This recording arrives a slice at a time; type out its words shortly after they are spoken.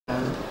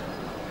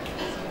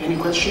Any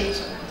questions?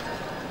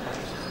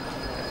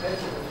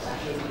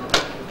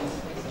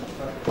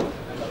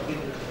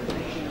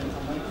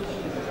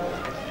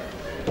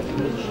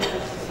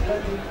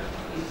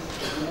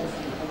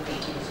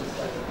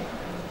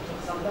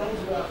 Sometimes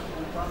we are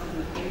confronted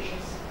with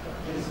patients,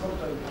 there is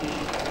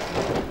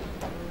contraindication,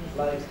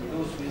 like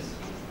those with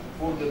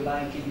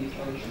borderline kidney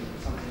failure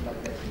or something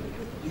like that.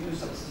 Do you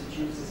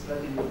substitute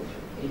cisplatin with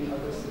any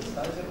other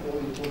sensitizer,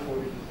 or you go for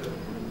it?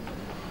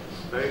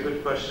 Very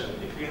good question.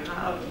 If you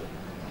have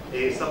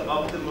a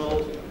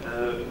suboptimal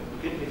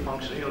kidney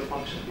function, renal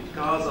function,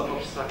 because of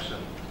obstruction,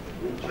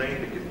 we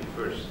drain the kidney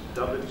first.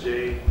 Double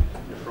J,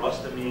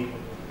 nephrostomy,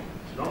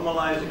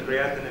 normalize the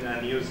creatinine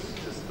and use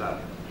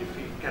cisplatin. If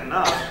you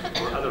cannot,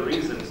 for other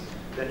reasons,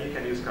 then you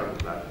can use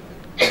carboplatin.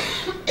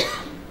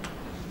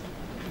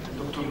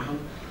 Dr.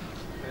 Muhammad?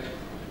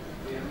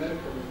 The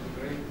American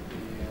integrate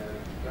the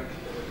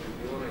brachytherapy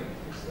during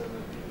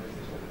external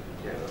immunization.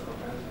 Yes.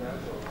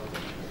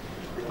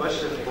 The The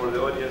question for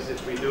the audience,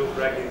 if we do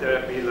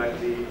brachytherapy like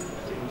in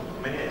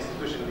many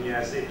institutions in the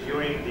USA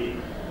during the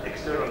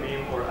external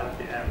beam or at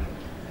the end,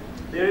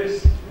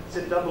 it's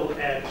a double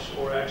edge,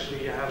 or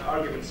actually you have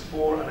arguments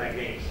for and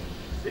against.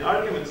 The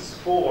arguments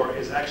for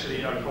is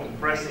actually are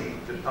compressing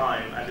the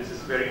time, and this is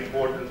very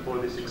important for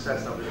the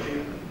success of the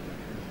treatment.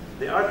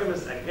 The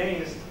arguments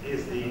against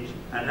is the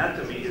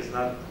anatomy is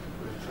not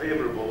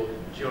favorable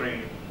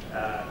during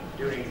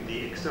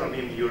the external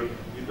beam. You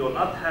do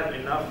not have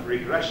enough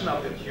regression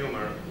of the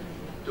tumor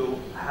to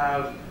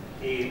have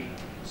a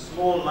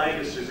small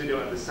nidus residue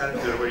at the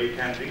center where you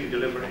can really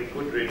deliver a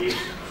good radiation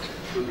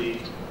to the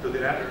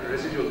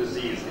residual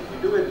disease. If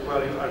you do it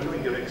while you are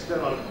doing your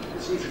external,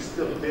 disease is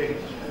still big,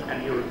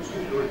 and your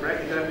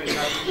brachytherapy is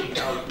not reaching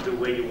out the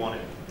way you want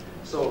it.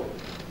 So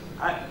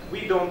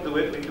we don't do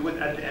it. We do it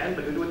at the end,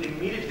 but we do it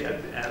immediately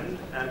at the end,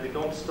 and we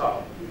don't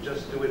stop. We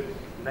just do it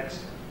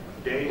next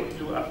day or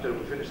two after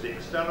we finish the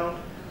external,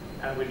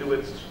 and we do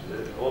it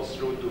all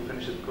through to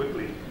finish it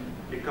quickly,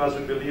 because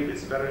we believe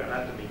it's better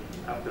anatomy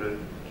after the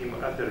tumor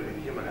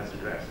has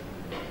regressed.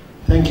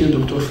 Thank you,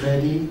 Dr.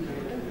 Freddy.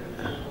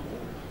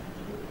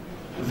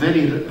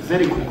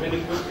 Very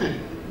quick.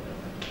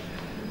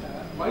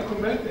 My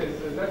comment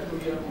is that we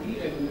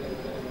in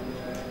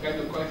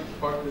gynecology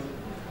department,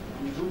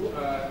 we do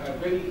a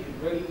very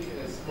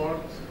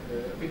smart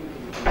thing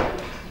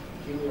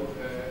in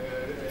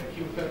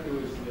chemotherapy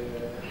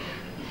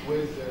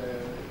with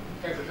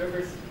cancer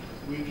therapies.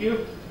 We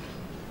give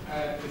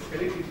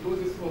escalated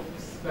doses of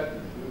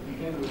cisplatin. We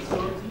begin with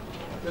 30,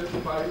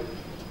 35,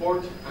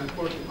 40, and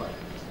 45.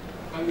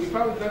 And we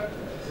found that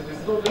there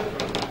is no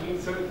difference between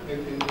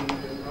in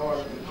our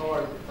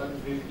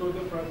there is no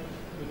difference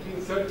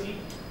between 30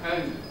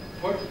 and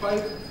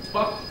 45,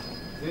 but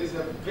there is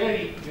a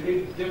very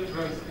great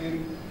difference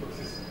in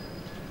toxicity.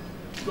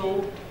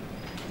 So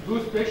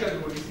those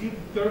patients who receive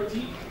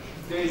 30,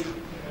 they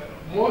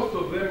most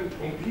of them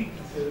complete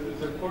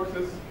the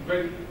courses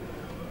very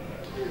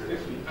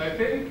quickly. I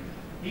think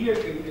here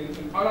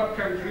in Arab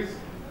countries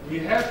we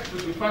have to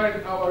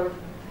define our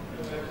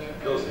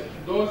dose.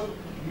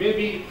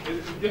 Maybe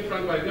it's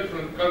different by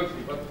different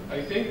country, but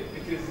I think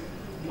it is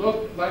not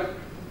like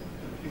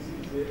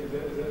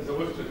the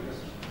Western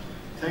country.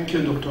 Thank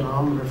you, Dr.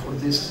 Amr, for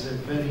this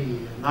very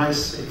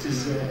nice. It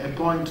is a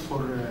point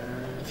for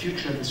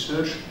future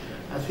research.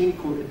 I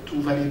think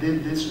to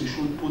validate this, we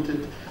should put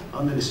it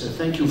under research.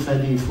 Thank you,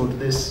 Fadi, for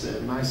this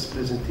nice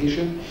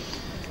presentation.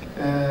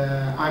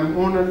 I'm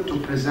honored to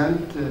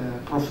present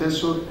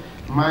Professor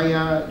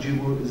Maya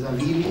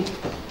Gigozavili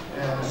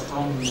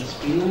from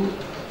Spain.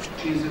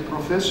 She is a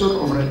professor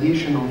of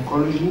radiation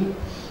oncology,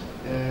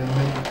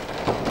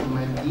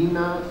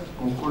 Medina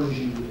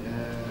Oncology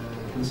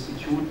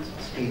Institute,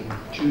 Spain.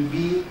 She will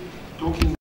be talking